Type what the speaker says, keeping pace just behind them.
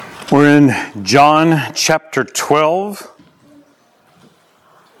We're in John chapter 12,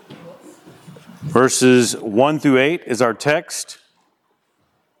 verses 1 through 8 is our text.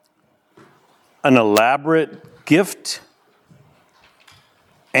 An elaborate gift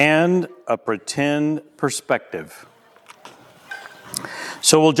and a pretend perspective.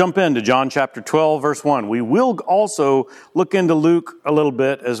 So we'll jump into John chapter 12, verse 1. We will also look into Luke a little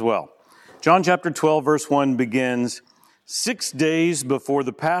bit as well. John chapter 12, verse 1 begins, 6 days before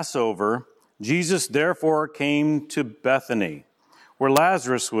the Passover, Jesus therefore came to Bethany, where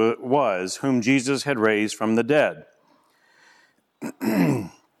Lazarus was, whom Jesus had raised from the dead.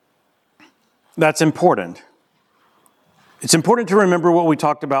 That's important. It's important to remember what we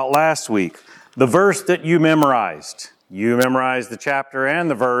talked about last week. The verse that you memorized. You memorized the chapter and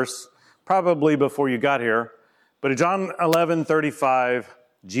the verse, probably before you got here. But in John 11:35,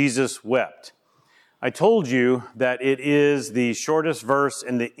 Jesus wept. I told you that it is the shortest verse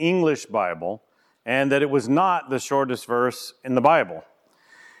in the English Bible and that it was not the shortest verse in the Bible.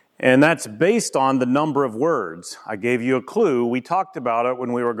 And that's based on the number of words. I gave you a clue. We talked about it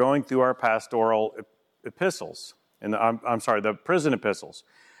when we were going through our pastoral epistles. The prison epistles.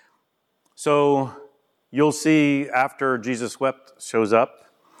 So you'll see after Jesus wept shows up,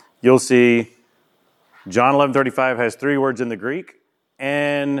 you'll see John 11:35 has 3 words in the Greek,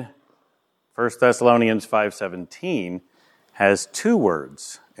 and 1 Thessalonians 5:17 has 2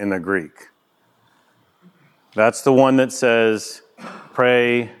 words in the Greek. That's the one that says,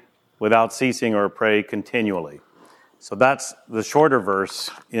 pray without ceasing or pray continually. So that's the shorter verse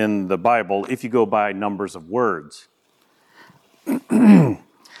in the Bible if you go by numbers of words. And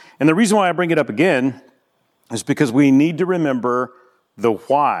the reason why I bring it up again is because we need to remember the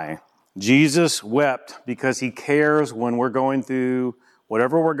why. Jesus wept because he cares when we're going through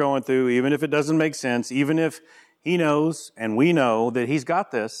whatever we're going through, even if it doesn't make sense, even if he knows and we know that he's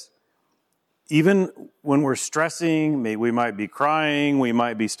got this. Even when we're stressing, we might be crying, we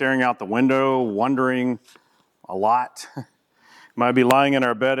might be staring out the window, wondering a lot. Might be lying in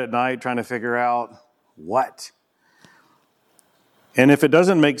our bed at night trying to figure out what. And if it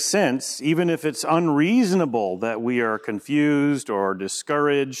doesn't make sense, even if it's unreasonable that we are confused or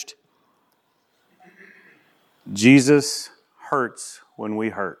discouraged, Jesus hurts when we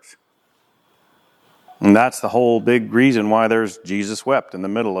hurt. And that's the whole big reason why there's Jesus wept in the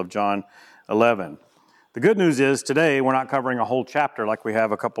middle of John 11. The good news is today we're not covering a whole chapter like we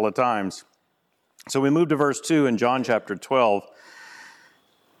have a couple of times. So we move to verse 2 in John chapter 12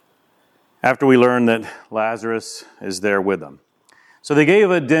 after we learn that Lazarus is there with them. So they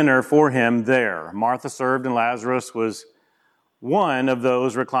gave a dinner for him there. Martha served, and Lazarus was one of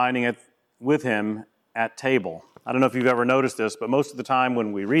those reclining with him at table. I don't know if you've ever noticed this, but most of the time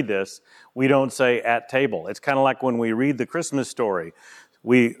when we read this, we don't say at table. It's kind of like when we read the Christmas story.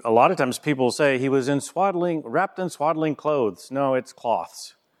 A lot of times people say he was wrapped in swaddling clothes. No, it's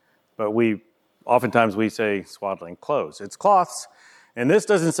cloths. But oftentimes we say swaddling clothes. It's cloths. And this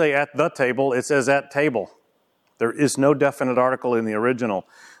doesn't say at the table, it says at table. There is no definite article in the original,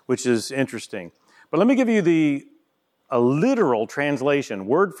 which is interesting. But let me give you a literal translation,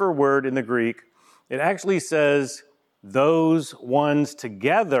 word for word in the Greek. It actually says, those ones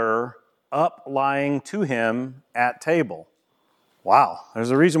together up lying to him at table. Wow, there's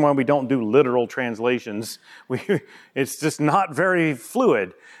a reason why we don't do literal translations. It's just not very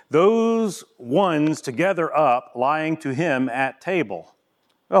fluid. Those ones together up lying to him at table.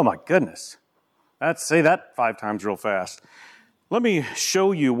 Oh my goodness. Say that 5 times real fast. Let me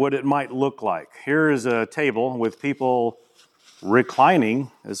show you what it might look like. Here is a table with people reclining,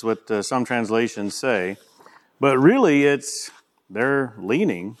 is what some translations say. But really, they're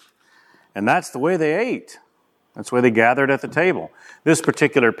leaning, and that's the way they ate. That's the way they gathered at the table. This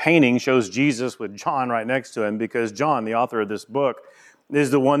particular painting shows Jesus with John right next to him because John, the author of this book,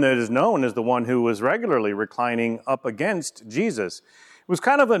 is the one that is known as the one who was regularly reclining up against Jesus. It was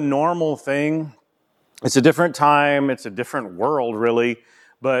kind of a normal thing. It's a different time. It's a different world, really.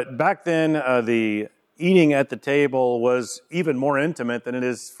 But back then, the eating at the table was even more intimate than it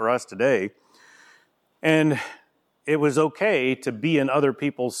is for us today. And it was okay to be in other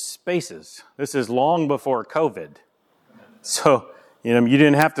people's spaces. This is long before COVID. So, you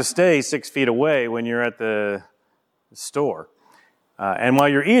didn't have to stay 6 feet away when you're at the store. And while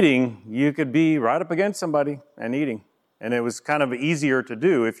you're eating, you could be right up against somebody and eating. And it was kind of easier to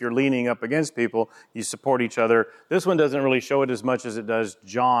do if you're leaning up against people. You support each other. This one doesn't really show it as much as it does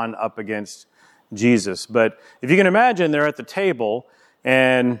John up against Jesus. But if you can imagine, they're at the table,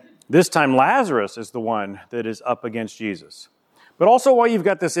 and this time Lazarus is the one that is up against Jesus. But also while you've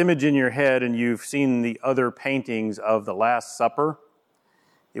got this image in your head and you've seen the other paintings of the Last Supper,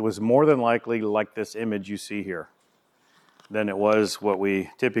 it was more than likely like this image you see here than it was what we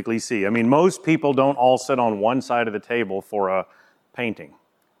typically see. I mean, most people don't all sit on one side of the table for a painting,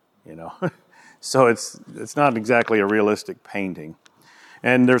 you know. So it's not exactly a realistic painting.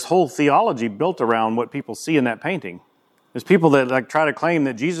 And there's whole theology built around what people see in that painting. There's people that like try to claim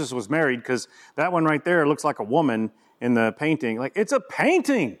that Jesus was married because that one right there looks like a woman in the painting. Like, it's a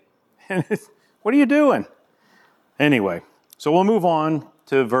painting. And what are you doing? Anyway, so we'll move on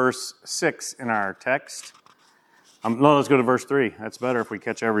to verse 6 in our text. No, let's go to verse 3. That's better if we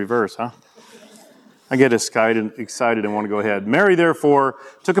catch every verse, huh? I get excited and want to go ahead. Mary, therefore,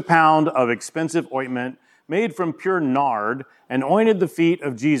 took a pound of expensive ointment made from pure nard and anointed the feet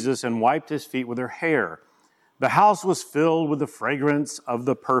of Jesus and wiped his feet with her hair. The house was filled with the fragrance of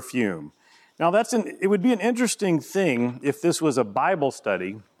the perfume. Now, it would be an interesting thing if this was a Bible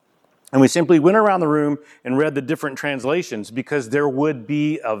study and we simply went around the room and read the different translations, because there would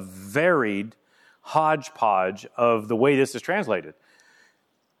be a varied hodgepodge of the way this is translated.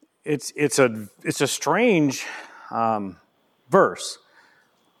 It's a strange verse,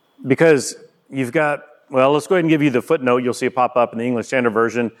 because you've got, well, let's go ahead and give you the footnote. You'll see it pop up in the English Standard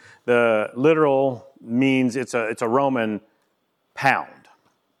Version. The literal means it's a Roman pound.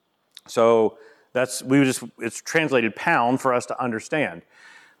 So it's translated pound for us to understand.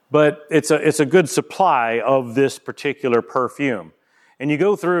 But it's a good supply of this particular perfume. And you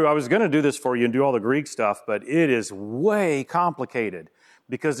go through, I was going to do this for you and do all the Greek stuff, but it is way complicated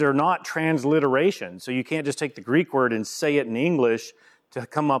because they're not transliterations. So you can't just take the Greek word and say it in English to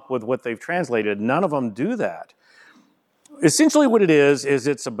come up with what they've translated. None of them do that. Essentially what it is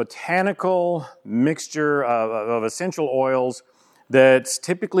it's a botanical mixture of essential oils that's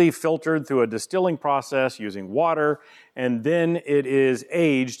typically filtered through a distilling process using water, and then it is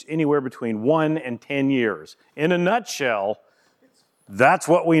aged anywhere between 1 and 10 years. In a nutshell, that's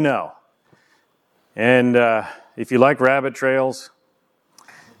what we know. And if you like rabbit trails,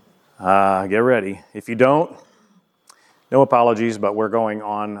 get ready. If you don't, no apologies, but we're going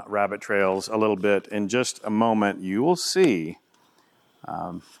on rabbit trails a little bit. In just a moment, you will see.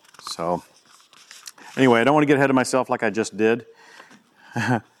 So anyway, I don't want to get ahead of myself like I just did.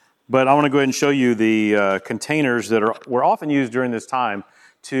 But I want to go ahead and show you the containers that were often used during this time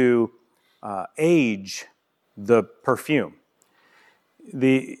to age the perfume.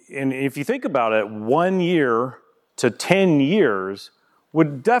 And if you think about it, 1 year to 10 years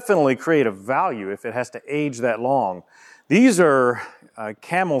would definitely create a value if it has to age that long. These are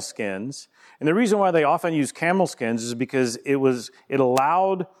camel skins, and the reason why they often use camel skins is because it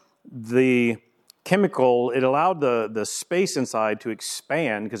allowed the chemical, it allowed the space inside to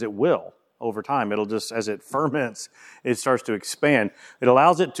expand, because it will over time. It'll just, as it ferments, it starts to expand. It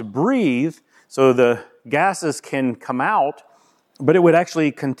allows it to breathe so the gases can come out, but it would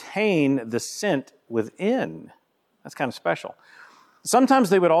actually contain the scent within. That's kind of special. Sometimes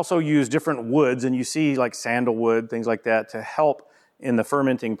they would also use different woods, and you see like sandalwood, things like that, to help in the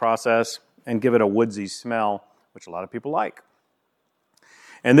fermenting process and give it a woodsy smell, which a lot of people like.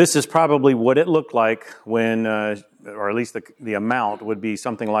 And this is probably what it looked like when, or at least the amount would be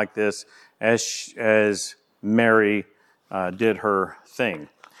something like this as Mary did her thing.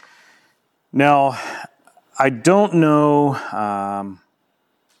 Now, I don't know,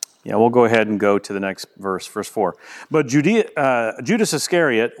 we'll go ahead and go to the next verse 4. But Judas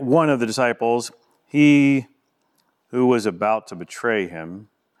Iscariot, one of the disciples, he who was about to betray him,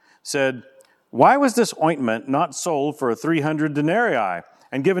 said, "Why was this ointment not sold for 300 denarii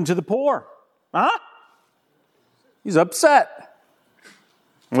and given to the poor?" Huh? He's upset.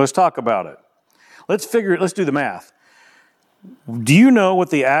 Let's talk about it. Let's do the math. Do you know what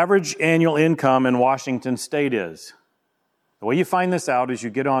the average annual income in Washington State is? The way you find this out is you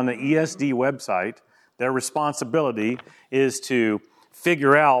get on the ESD website. Their responsibility is to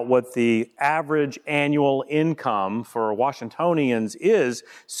figure out what the average annual income for Washingtonians is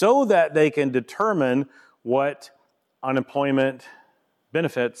so that they can determine what unemployment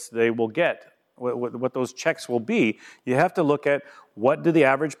benefits they will get, what those checks will be. You have to look at what do the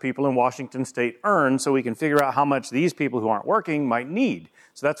average people in Washington State earn so we can figure out how much these people who aren't working might need.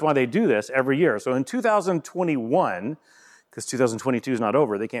 So that's why they do this every year. So in 2021, because 2022 is not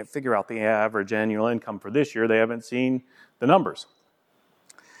over, they can't figure out the average annual income for this year. They haven't seen the numbers.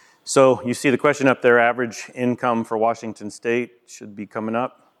 So you see the question up there, average income for Washington State should be coming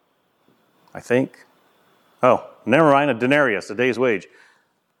up, I think. Oh, never mind, a denarius, a day's wage.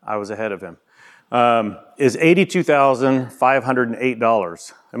 I was ahead of him. Is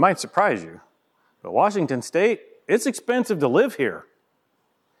 $82,508. It might surprise you, but Washington State, it's expensive to live here.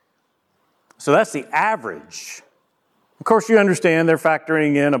 So that's the average. Of course, you understand they're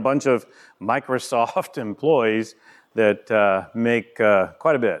factoring in a bunch of Microsoft employees that make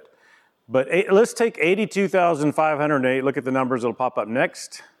quite a bit. But let's take 82,508. Look at the numbers that'll pop up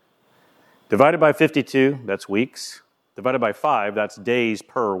next. Divided by 52, that's weeks. Divided by 5, that's days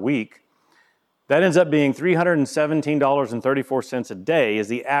per week. That ends up being $317.34 a day is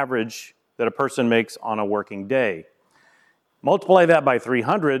the average that a person makes on a working day. Multiply that by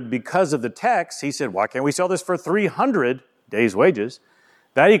 300 because of the text. He said, why can't we sell this for 300 days' wages?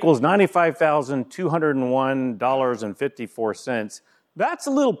 That equals $95,201.54. That's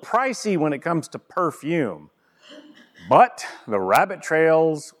a little pricey when it comes to perfume. But the rabbit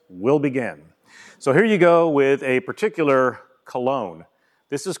trails will begin. So here you go with a particular cologne.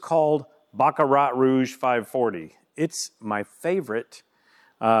 This is called Baccarat Rouge 540. It's my favorite.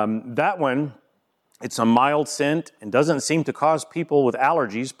 That one, it's a mild scent and doesn't seem to cause people with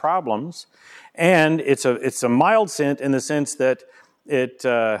allergies problems. And it's a mild scent in the sense that it's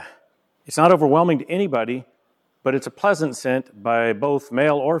not overwhelming to anybody, but it's a pleasant scent by both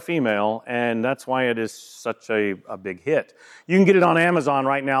male or female, and that's why it is such a big hit. You can get it on Amazon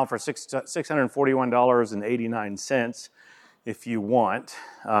right now for $641.89 if you want.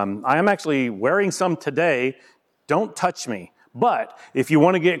 I am actually wearing some today. Don't touch me. But if you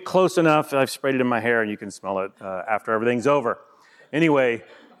want to get close enough, I've sprayed it in my hair, and you can smell it after everything's over. Anyway,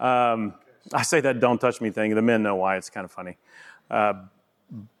 I say that don't touch me thing. The men know why. It's kind of funny.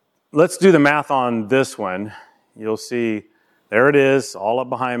 Let's do the math on this one. You'll see, there it is, all up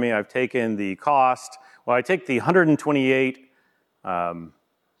behind me. I've taken the cost. Well, I take the 128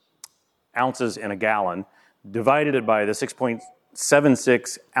 ounces in a gallon, divided it by the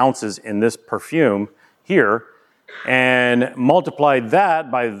 6.76 ounces in this perfume here, and multiplied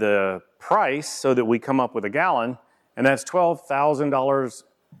that by the price so that we come up with a gallon, and that's $12,000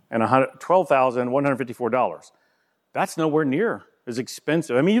 and $12,154. That's nowhere near as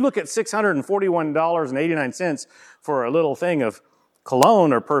expensive. I mean, you look at $641.89 for a little thing of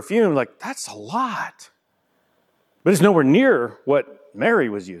cologne or perfume, like, that's a lot. But it's nowhere near what Mary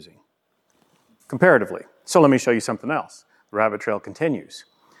was using, comparatively. So let me show you something else. The rabbit trail continues.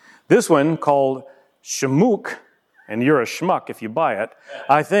 This one called Shamook, and you're a schmuck if you buy it,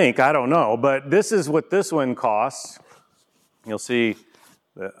 I think, I don't know, but this is what this one costs. You'll see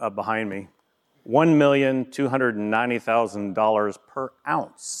up behind me. $1,290,000 per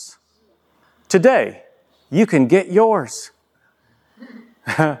ounce. Today, you can get yours.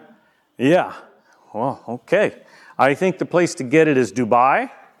 Yeah, well, okay. I think the place to get it is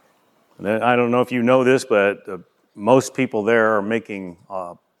Dubai. I don't know if you know this, but most people there are making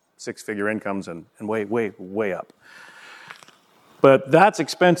six-figure incomes and way up. But that's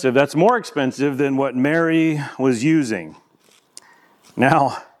expensive. That's more expensive than what Mary was using.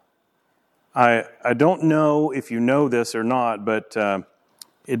 Now, I don't know if you know this or not, but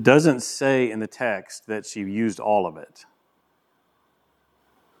it doesn't say in the text that she used all of it.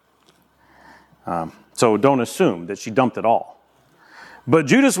 So don't assume that she dumped it all. But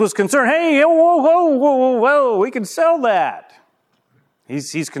Judas was concerned, hey, whoa, we can sell that.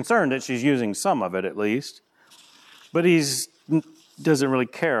 He's concerned that she's using some of it at least. But he doesn't really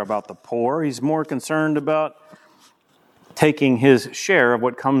care about the poor. He's more concerned about taking his share of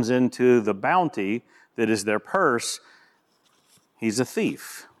what comes into the bounty that is their purse. He's a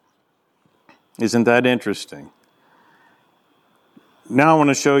thief. Isn't that interesting? Now I want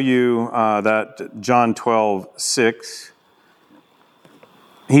to show you that John 12:6.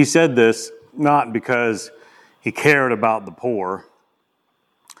 He said this not because he cared about the poor,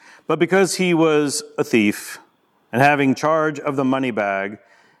 but because he was a thief, and having charge of the money bag,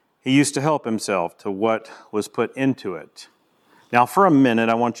 he used to help himself to what was put into it. Now, for a minute,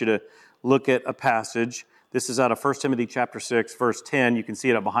 I want you to look at a passage. This is out of 1 Timothy chapter 6, verse 10. You can see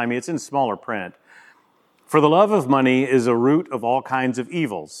it up behind me. It's in smaller print. For the love of money is a root of all kinds of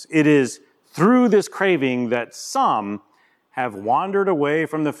evils. It is through this craving that some have wandered away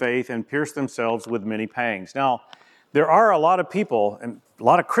from the faith and pierced themselves with many pangs. Now, there are a lot of people, and a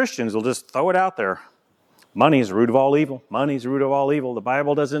lot of Christians will just throw it out there. Money is the root of all evil. Money is the root of all evil. The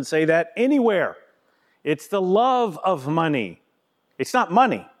Bible doesn't say that anywhere. It's the love of money. It's not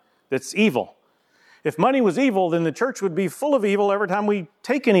money that's evil. If money was evil, then the church would be full of evil every time we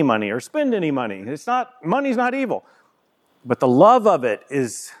take any money or spend any money. Money's not evil. But the love of it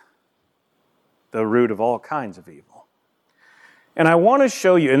is the root of all kinds of evil. And I want to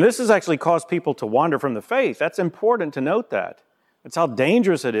show you, and this has actually caused people to wander from the faith. That's important to note that. That's how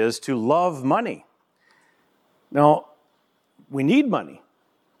dangerous it is to love money. Now, we need money,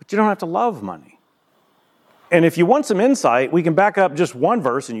 but you don't have to love money. And if you want some insight, we can back up just one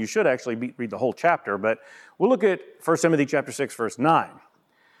verse, and you should actually read the whole chapter, but we'll look at 1 Timothy chapter 6, verse 9.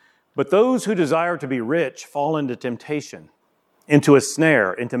 But those who desire to be rich fall into temptation, into a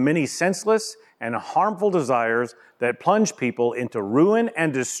snare, into many senseless and harmful desires that plunge people into ruin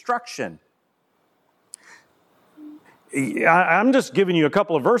and destruction. I'm just giving you a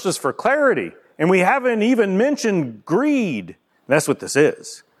couple of verses for clarity, and we haven't even mentioned greed. That's what this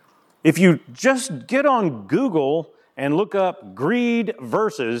is. If you just get on Google and look up greed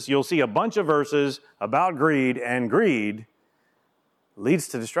verses, you'll see a bunch of verses about greed, and greed leads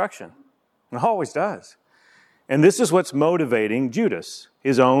to destruction. It always does. And this is what's motivating Judas,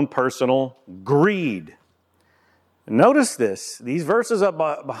 his own personal greed. Notice this. These verses up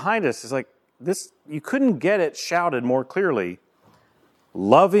behind us is like this. You couldn't get it shouted more clearly.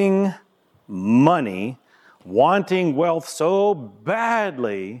 Loving money, wanting wealth so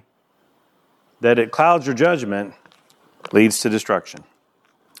badly that it clouds your judgment, leads to destruction.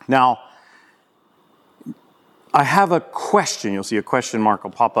 Now, I have a question. You'll see a question mark will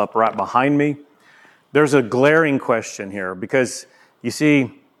pop up right behind me. There's a glaring question here because, you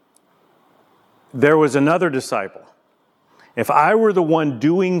see, there was another disciple. If I were the one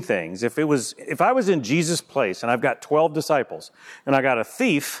doing things, if I was in Jesus' place and I've got 12 disciples and I got a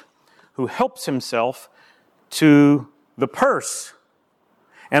thief who helps himself to the purse,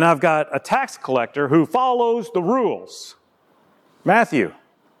 and I've got a tax collector who follows the rules, Matthew,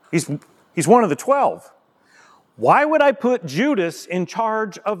 he's one of the 12. Why would I put Judas in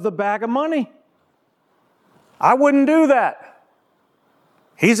charge of the bag of money? I wouldn't do that.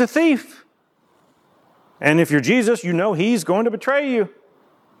 He's a thief. And if you're Jesus, you know he's going to betray you.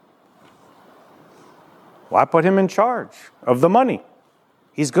 Why put him in charge of the money?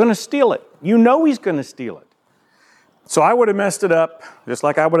 He's going to steal it. You know he's going to steal it. So I would have messed it up, just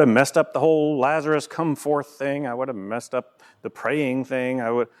like I would have messed up the whole Lazarus come forth thing. I would have messed up the praying thing.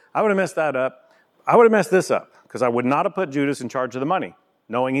 I would have messed that up. I would have messed this up because I would not have put Judas in charge of the money,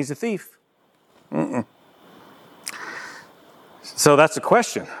 knowing he's a thief. So that's the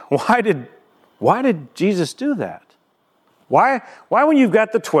question. Why did Jesus do that? Why when you've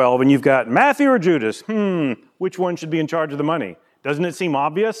got the 12 and you've got Matthew or Judas, which one should be in charge of the money? Doesn't it seem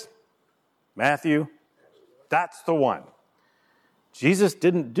obvious? Matthew. That's the one. Jesus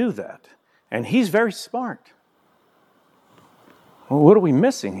didn't do that. And he's very smart. Well, what are we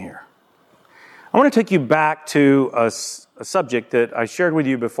missing here? I want to take you back to a subject that I shared with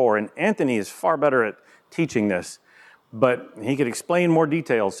you before, and Anthony is far better at teaching this, but he could explain more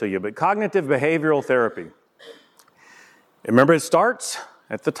details to you. But cognitive behavioral therapy. Remember, it starts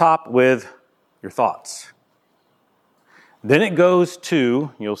at the top with your thoughts. Then it goes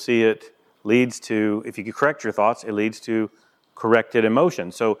to, you'll see it leads to, if you can correct your thoughts, it leads to corrected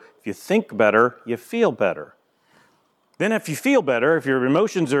emotion. So if you think better, you feel better. Then if you feel better, if your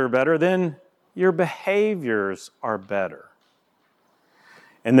emotions are better, then your behaviors are better.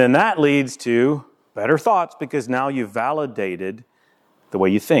 And then that leads to better thoughts because now you've validated the way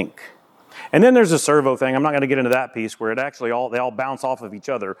you think. And then there's a servo thing. I'm not going to get into that piece where it actually they all bounce off of each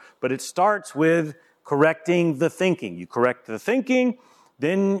other. But it starts with correcting the thinking. You correct the thinking,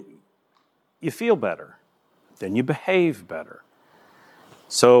 then you feel better. Then you behave better.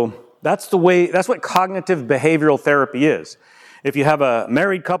 So that's what cognitive behavioral therapy is. If you have a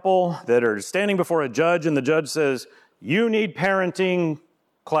married couple that are standing before a judge and the judge says, you need parenting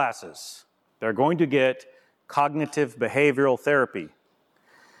classes, they're going to get cognitive behavioral therapy.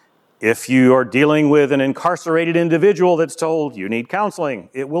 If you are dealing with an incarcerated individual that's told you need counseling,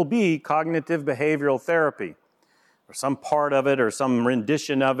 it will be cognitive behavioral therapy. Or some part of it, or some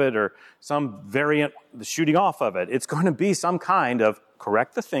rendition of it, or some variant, the shooting off of it. It's going to be some kind of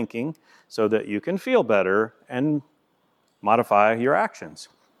correct the thinking so that you can feel better and modify your actions.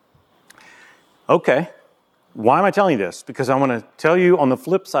 Okay, why am I telling you this? Because I want to tell you on the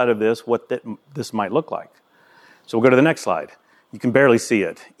flip side of this what this might look like. So we'll go to the next slide. You can barely see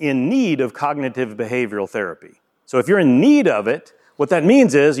it. In need of cognitive behavioral therapy. So if you're in need of it, what that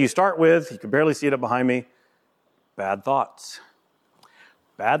means is you start with, you can barely see it up behind me, bad thoughts.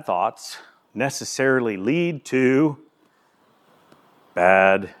 Bad thoughts necessarily lead to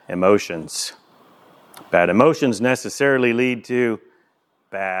bad emotions. Bad emotions necessarily lead to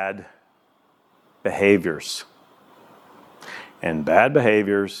bad behaviors. And bad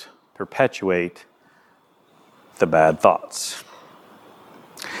behaviors perpetuate the bad thoughts.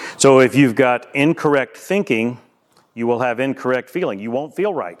 So if you've got incorrect thinking, you will have incorrect feeling. You won't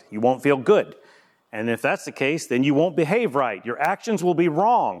feel right. You won't feel good. And if that's the case, then you won't behave right. Your actions will be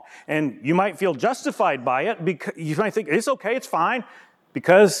wrong. And you might feel justified by it because you might think, it's okay, it's fine.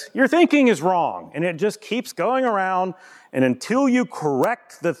 because your thinking is wrong, and it just keeps going around, and until you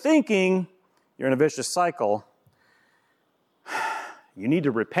correct the thinking, you're in a vicious cycle. You need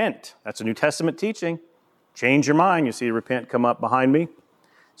to repent. That's a New Testament teaching. Change your mind. You see repent come up behind me.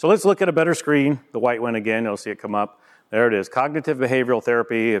 So let's look at a better screen, the white one again. You'll see it come up. There it is. Cognitive behavioral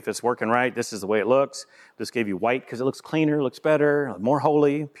therapy. If it's working right, this is the way it looks. This gave you white because it looks cleaner, looks better, more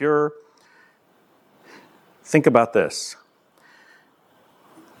holy, pure. Think about this.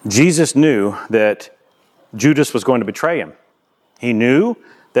 Jesus knew that Judas was going to betray him. He knew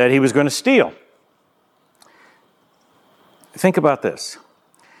that he was going to steal. Think about this.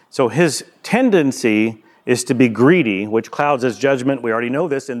 So his tendency is to be greedy, which clouds his judgment. We already know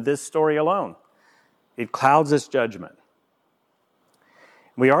this in this story alone. It clouds his judgment.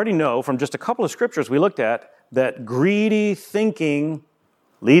 We already know from just a couple of scriptures we looked at that greedy thinking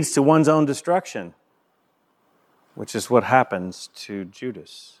leads to one's own destruction, which is what happens to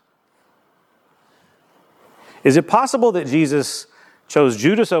Judas. Is it possible that Jesus chose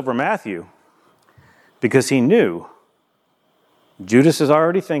Judas over Matthew because he knew Judas is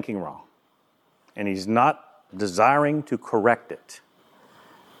already thinking wrong and he's not desiring to correct it?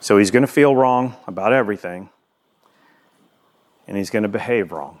 So he's going to feel wrong about everything and he's going to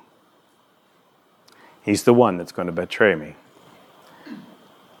behave wrong. He's the one that's going to betray me.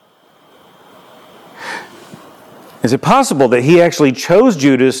 Is it possible that he actually chose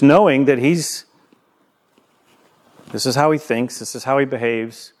Judas knowing that this is how he thinks, this is how he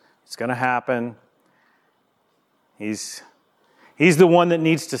behaves, it's going to happen. He's the one that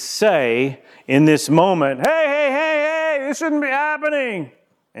needs to say in this moment, hey, this shouldn't be happening.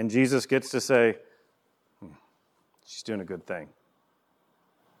 And Jesus gets to say, she's doing a good thing.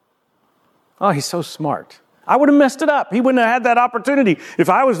 Oh, he's so smart. I would have messed it up. He wouldn't have had that opportunity if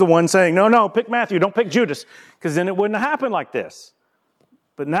I was the one saying, no, pick Matthew, don't pick Judas, because then it wouldn't have happened like this.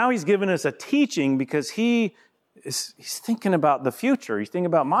 But now he's given us a teaching because he's thinking about the future. He's thinking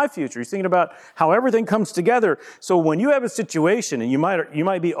about my future. He's thinking about how everything comes together. So when you have a situation and you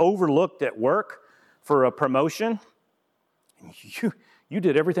might be overlooked at work for a promotion, you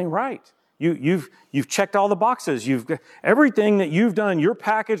did everything right. You've checked all the boxes. Everything that you've done, your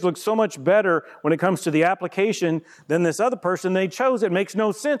package looks so much better when it comes to the application than this other person they chose. It makes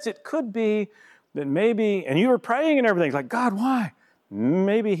no sense. It could be that maybe, and you were praying and everything, like, God, why?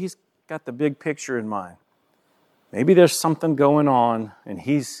 Maybe he's got the big picture in mind. Maybe there's something going on and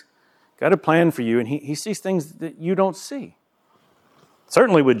he's got a plan for you and he sees things that you don't see.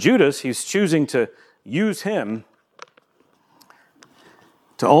 Certainly with Judas, he's choosing to use him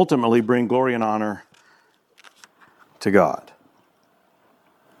to ultimately bring glory and honor to God.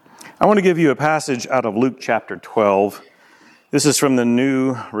 I want to give you a passage out of Luke chapter 12. This is from the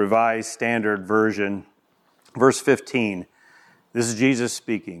New Revised Standard Version, verse 15. This is Jesus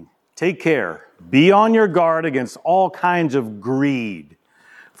speaking. Take care, be on your guard against all kinds of greed,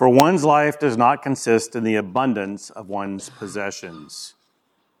 for one's life does not consist in the abundance of one's possessions.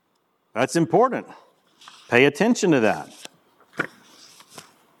 That's important. Pay attention to that.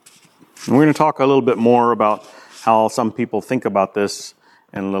 And we're going to talk a little bit more about how some people think about this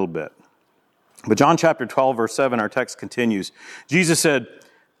in a little bit. But John chapter 12, verse 7, our text continues. Jesus said,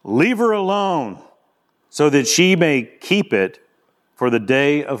 leave her alone so that she may keep it for the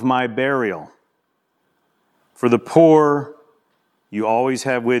day of my burial. For the poor you always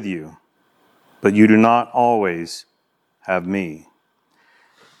have with you, but you do not always have me.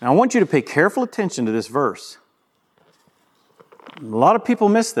 Now I want you to pay careful attention to this verse. A lot of people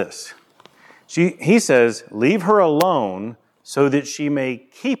miss this. He says, leave her alone so that she may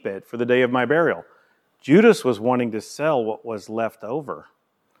keep it for the day of my burial. Judas was wanting to sell what was left over,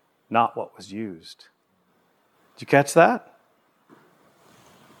 not what was used. Did you catch that?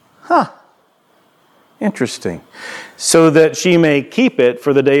 Interesting. So that she may keep it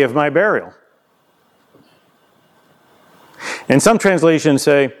for the day of my burial. And some translations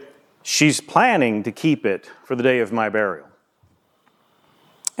say, she's planning to keep it for the day of my burial.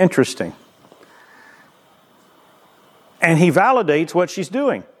 Interesting. And he validates what she's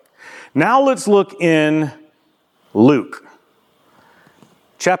doing. Now let's look in Luke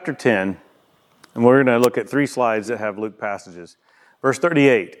chapter 10. And we're going to look at 3 slides that have Luke passages. Verse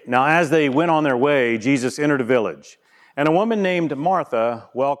 38. Now as they went on their way, Jesus entered a village. And a woman named Martha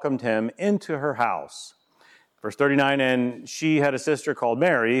welcomed him into her house. Verse 39. And she had a sister called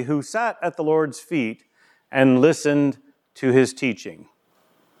Mary who sat at the Lord's feet and listened to his teaching.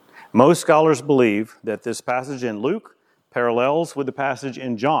 Most scholars believe that this passage in Luke parallels with the passage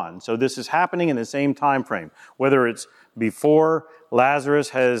in John. So this is happening in the same time frame. Whether it's before Lazarus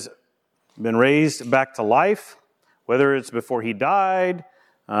has been raised back to life, Whether it's before he died,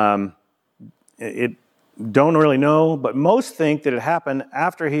 it don't really know, but most think that it happened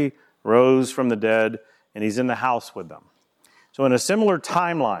after he rose from the dead and he's in the house with them. So in a similar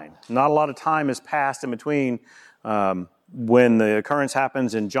timeline, not a lot of time has passed in between when the occurrence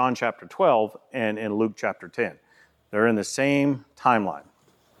happens in John chapter 12 and in Luke chapter 10. They're in the same timeline.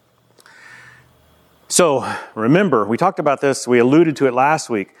 So remember, we talked about this, we alluded to it last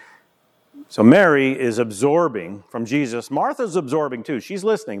week. So Mary is absorbing from Jesus. Martha's absorbing too. She's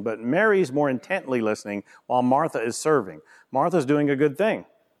listening, but Mary's more intently listening while Martha is serving. Martha's doing a good thing.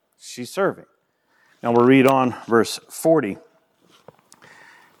 She's serving. Now we'll read on verse 40.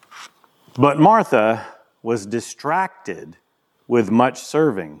 But Martha was distracted with much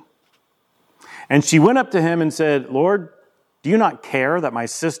serving. And she went up to him and said, Lord, do you not care that my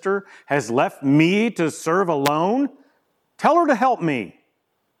sister has left me to serve alone? Tell her to help me.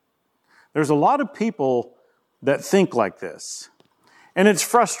 There's a lot of people that think like this. And it's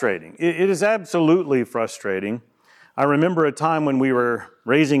frustrating. It is absolutely frustrating. I remember a time when we were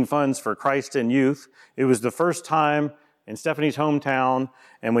raising funds for Christ in Youth. It was the first time in Stephanie's hometown,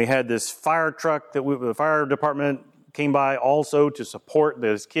 and we had this fire truck that the fire department came by also to support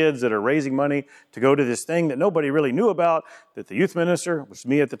those kids that are raising money to go to this thing that nobody really knew about, that the youth minister, which was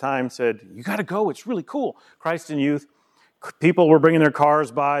me at the time, said, you got to go, it's really cool. Christ in Youth. People were bringing their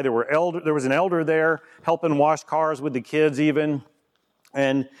cars by. There was an elder there helping wash cars with the kids even.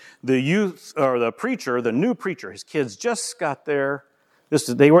 And the youth, or the preacher, the new preacher, his kids just got there.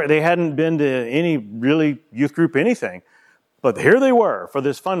 They hadn't been to any really youth group anything. But here they were for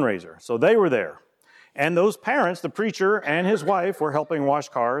this fundraiser. So they were there. And those parents, the preacher and his wife, were helping wash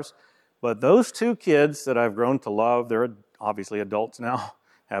cars. But those two kids that I've grown to love, they're obviously adults now.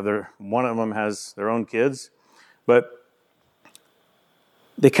 One of them has their own kids. But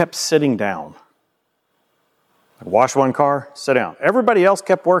they kept sitting down. Wash one car, sit down. Everybody else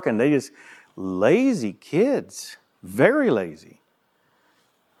kept working. They just, lazy kids, very lazy.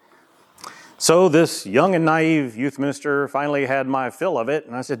 So this young and naive youth minister finally had my fill of it.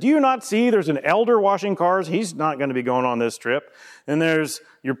 And I said, do you not see there's an elder washing cars? He's not going to be going on this trip. And there's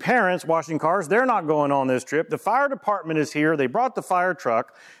your parents washing cars. They're not going on this trip. The fire department is here. They brought the fire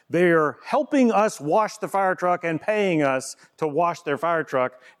truck. They're helping us wash the fire truck and paying us to wash their fire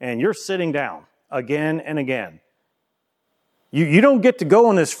truck. And you're sitting down again and again. You don't get to go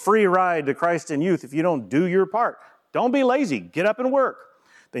on this free ride to Christ in Youth if you don't do your part. Don't be lazy. Get up and work.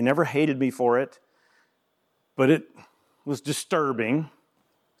 They never hated me for it, but it was disturbing.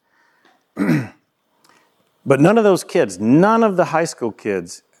 But none of those kids, none of the high school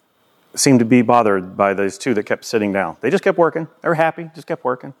kids seemed to be bothered by those two that kept sitting down. They just kept working. They were happy, just kept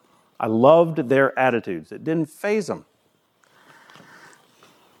working. I loved their attitudes. It didn't faze them.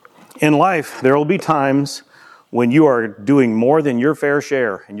 In life, there will be times when you are doing more than your fair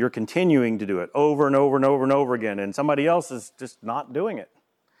share and you're continuing to do it over and over and over and over again, and somebody else is just not doing it.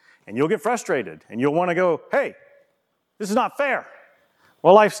 And you'll get frustrated, and you'll want to go, hey, this is not fair.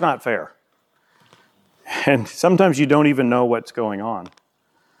 Well, life's not fair. And sometimes you don't even know what's going on.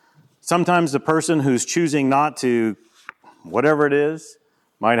 Sometimes the person who's choosing not to, whatever it is,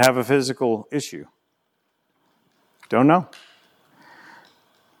 might have a physical issue. Don't know.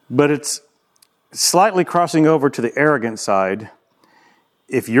 But it's slightly crossing over to the arrogant side.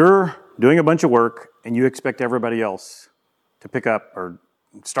 If you're doing a bunch of work and you expect everybody else to pick up or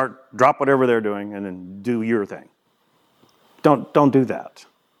drop whatever they're doing and then do your thing. Don't do that.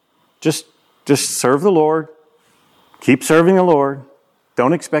 Just serve the Lord. Keep serving the Lord.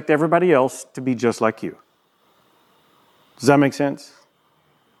 Don't expect everybody else to be just like you. Does that make sense?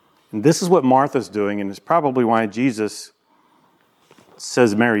 And this is what Martha's doing, and it's probably why Jesus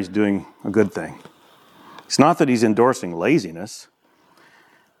says Mary's doing a good thing. It's not that he's endorsing laziness.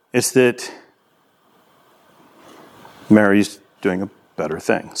 It's that Mary's doing a better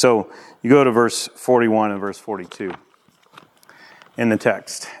thing. So you go to verse 41 and verse 42 in the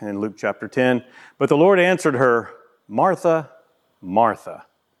text in Luke chapter 10. But the Lord answered her, Martha, Martha,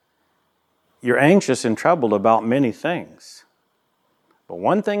 you're anxious and troubled about many things. But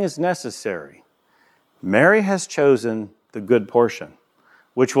one thing is necessary. Mary has chosen the good portion,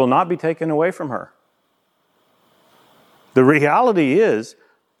 which will not be taken away from her. The reality is,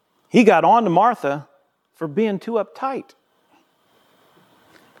 he got on to Martha for being too uptight.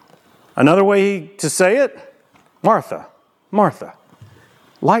 Another way to say it, Martha, Martha,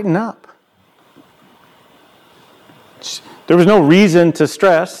 lighten up. There was no reason to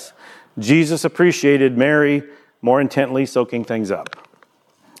stress. Jesus appreciated Mary more intently soaking things up.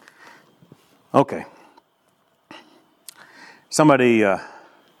 Okay. Somebody, I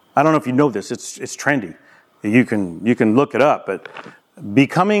don't know if you know this, it's trendy. You can look it up, but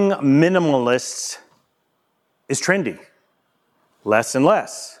becoming minimalists is trendy. Less and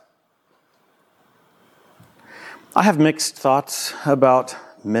less. I have mixed thoughts about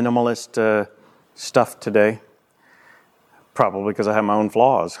minimalist stuff today. Probably because I have my own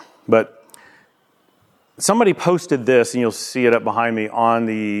flaws. But somebody posted this, and you'll see it up behind me on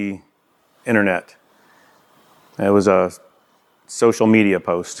the internet. It was a social media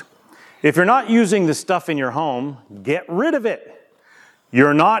post. If you're not using the stuff in your home, get rid of it.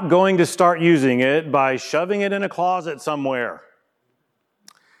 You're not going to start using it by shoving it in a closet somewhere.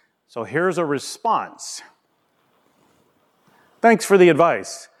 So here's a response. Thanks for the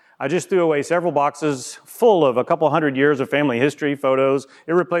advice. I just threw away several boxes full of a couple hundred years of family history, photos,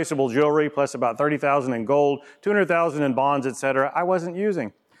 irreplaceable jewelry, plus about $30,000 in gold, $200,000 in bonds, etc. I wasn't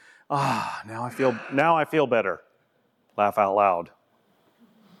using. Now I feel better. Laugh out loud.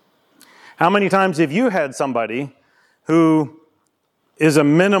 How many times have you had somebody who is a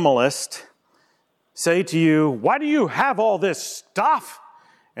minimalist say to you, "Why do you have all this stuff?"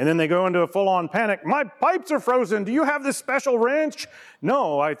 And then they go into a full-on panic. "My pipes are frozen. Do you have this special wrench?"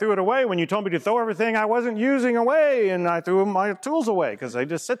 "No, I threw it away when you told me to throw everything I wasn't using away, and I threw my tools away because they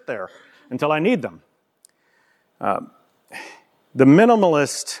just sit there until I need them." The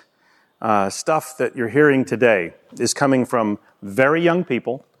minimalist stuff that you're hearing today is coming from very young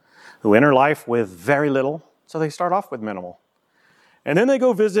people who enter life with very little, so they start off with minimal. And then they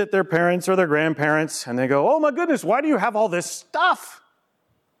go visit their parents or their grandparents, and they go, "Oh my goodness, why do you have all this stuff?"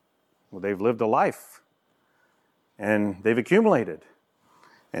 Well, they've lived a life, and they've accumulated.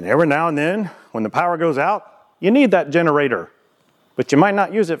 And every now and then, when the power goes out, you need that generator, but you might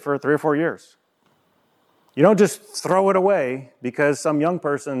not use it for 3 or 4 years. You don't just throw it away because some young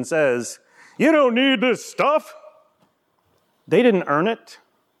person says, "You don't need this stuff." They didn't earn it,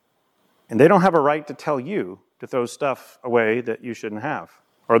 and they don't have a right to tell you to throw stuff away that you shouldn't have,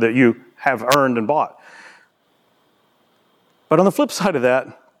 or that you have earned and bought. But on the flip side of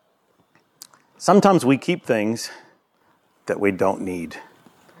that, sometimes we keep things that we don't need.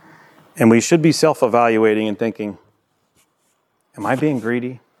 And we should be self-evaluating and thinking, am I being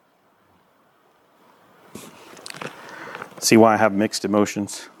greedy? See why I have mixed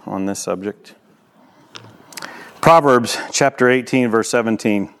emotions on this subject. Proverbs chapter 18, verse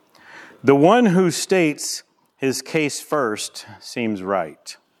 17. The one who states his case first seems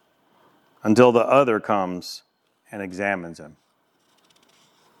right, until the other comes and examines him.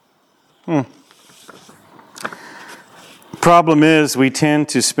 Problem is, we tend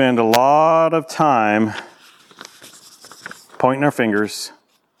to spend a lot of time pointing our fingers,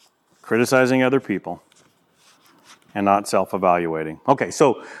 criticizing other people, and not self-evaluating. Okay,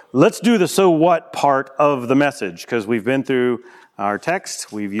 so let's do the so what part of the message, because we've been through our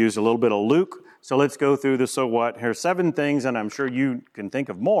text, we've used a little bit of Luke, so let's go through the so what. Here's 7 things, and I'm sure you can think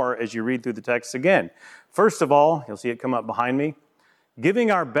of more as you read through the text again. First of all, you'll see it come up behind me.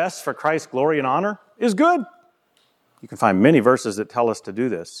 Giving our best for Christ's glory and honor is good. You can find many verses that tell us to do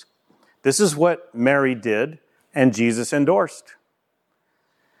this. This is what Mary did, and Jesus endorsed.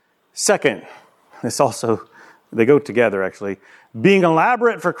 Second, they go together actually. Being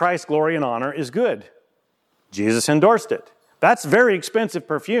elaborate for Christ's glory and honor is good. Jesus endorsed it. That's very expensive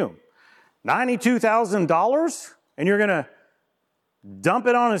perfume. $92,000, and you're going to dump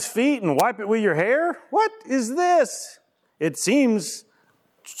it on his feet and wipe it with your hair? What is this? It seems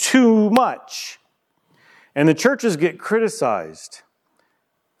too much. And the churches get criticized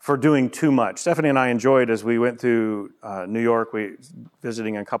for doing too much. Stephanie and I enjoyed, as we went through New York,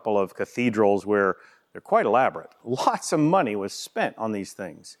 visiting a couple of cathedrals where they're quite elaborate. Lots of money was spent on these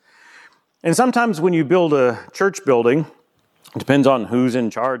things. And sometimes when you build a church building, it depends on who's in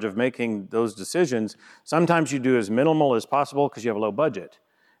charge of making those decisions. Sometimes you do as minimal as possible because you have a low budget.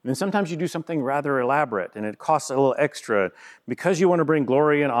 And then sometimes you do something rather elaborate, and it costs a little extra because you want to bring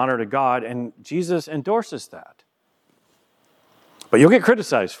glory and honor to God, and Jesus endorses that. But you'll get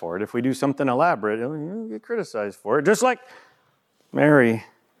criticized for it. If we do something elaborate, you'll get criticized for it, just like Mary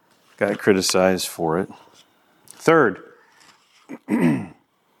got criticized for it. Third,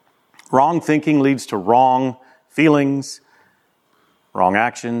 wrong thinking leads to wrong feelings, wrong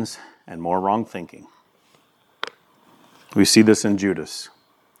actions, and more wrong thinking. We see this in Judas.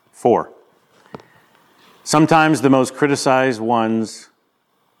 4, sometimes the most criticized ones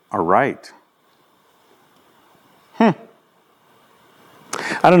are right. I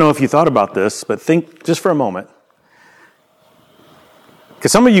don't know if you thought about this, but think just for a moment.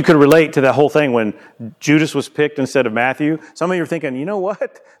 Because some of you could relate to that whole thing when Judas was picked instead of Matthew. Some of you are thinking, you know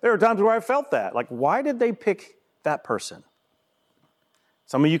what? There are times where I felt that. Like, why did they pick that person?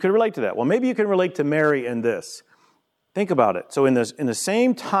 Some of you could relate to that. Well, maybe you can relate to Mary in this. Think about it. So in the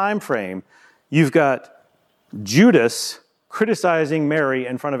same time frame, you've got Judas criticizing Mary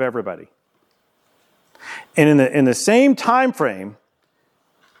in front of everybody. And in the same time frame,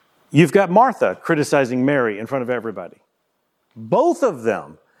 you've got Martha criticizing Mary in front of everybody. Both of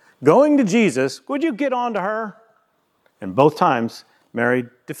them going to Jesus, would you get on to her? And both times, Mary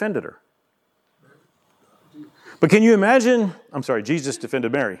defended her. But can you imagine, Jesus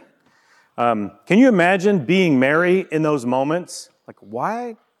defended Mary. Can you imagine being Mary in those moments? Like,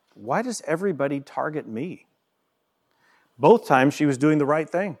 why does everybody target me? Both times she was doing the right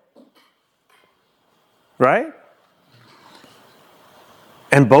thing. Right?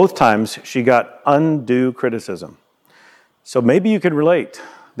 And both times she got undue criticism. So maybe you could relate.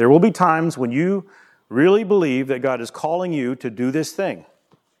 There will be times when you really believe that God is calling you to do this thing.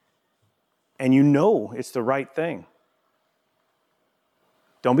 And you know it's the right thing.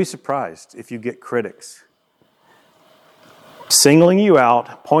 Don't be surprised if you get critics singling you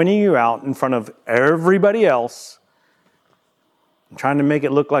out, pointing you out in front of everybody else, and trying to make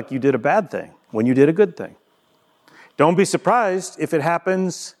it look like you did a bad thing when you did a good thing. Don't be surprised if it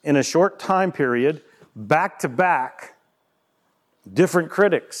happens in a short time period, back to back, different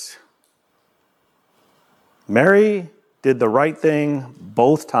critics. Mary did the right thing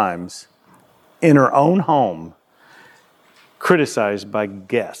both times in her own home, criticized by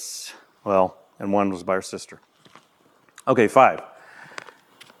guests. Well, and one was by her sister. Okay, 5.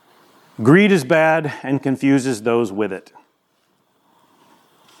 Greed is bad and confuses those with it.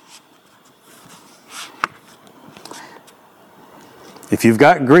 If you've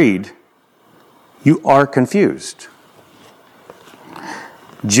got greed, you are confused.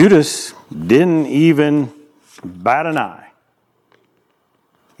 Judas didn't even bat an eye.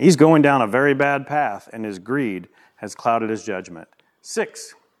 He's going down a very bad path, and his greed has clouded his judgment.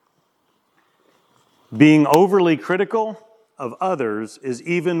 6. Being overly critical of others is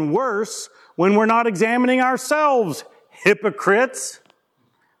even worse when we're not examining ourselves, hypocrites.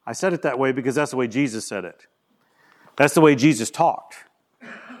 I said it that way because that's the way Jesus said it. That's the way Jesus talked.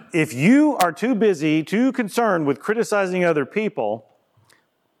 If you are too busy, too concerned with criticizing other people,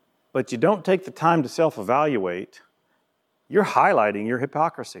 but you don't take the time to self-evaluate, you're highlighting your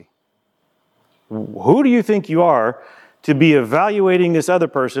hypocrisy. Who do you think you are to be evaluating this other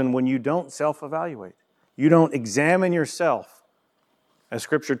person when you don't self-evaluate? You don't examine yourself, as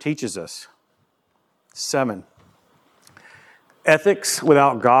Scripture teaches us. 7. Ethics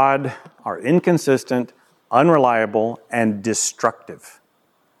without God are inconsistent, unreliable, and destructive.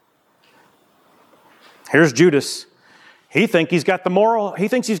 Here's Judas. He thinks he's got the moral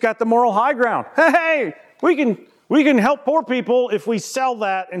high ground. Hey, we can help poor people if we sell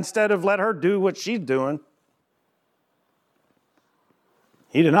that instead of let her do what she's doing.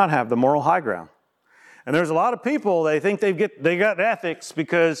 He did not have the moral high ground. And there's a lot of people, they think they got ethics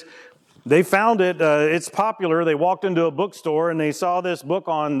because they found it, it's popular. They walked into a bookstore and they saw this book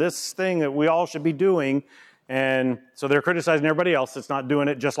on this thing that we all should be doing. And so they're criticizing everybody else that's not doing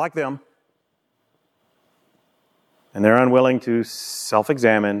it just like them. And they're unwilling to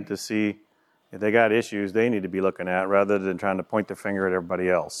self-examine to see if they got issues they need to be looking at rather than trying to point the finger at everybody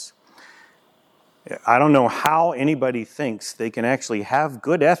else. I don't know how anybody thinks they can actually have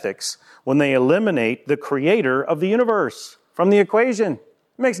good ethics when they eliminate the creator of the universe from the equation.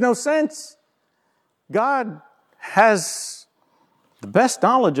 It makes no sense. God has the best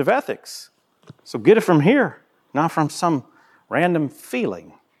knowledge of ethics. So get it from here, not from some random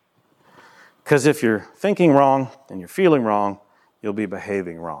feeling. Because if you're thinking wrong and you're feeling wrong, you'll be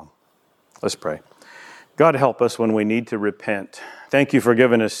behaving wrong. Let's pray. God, help us when we need to repent. Thank you for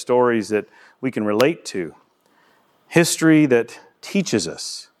giving us stories that we can relate to, history that teaches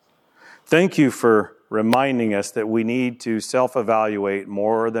us. Thank you for reminding us that we need to self-evaluate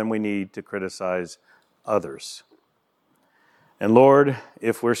more than we need to criticize others. And Lord,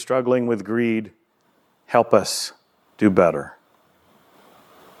 if we're struggling with greed, help us do better.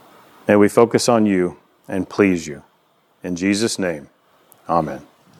 May we focus on you and please you. In Jesus' name, amen.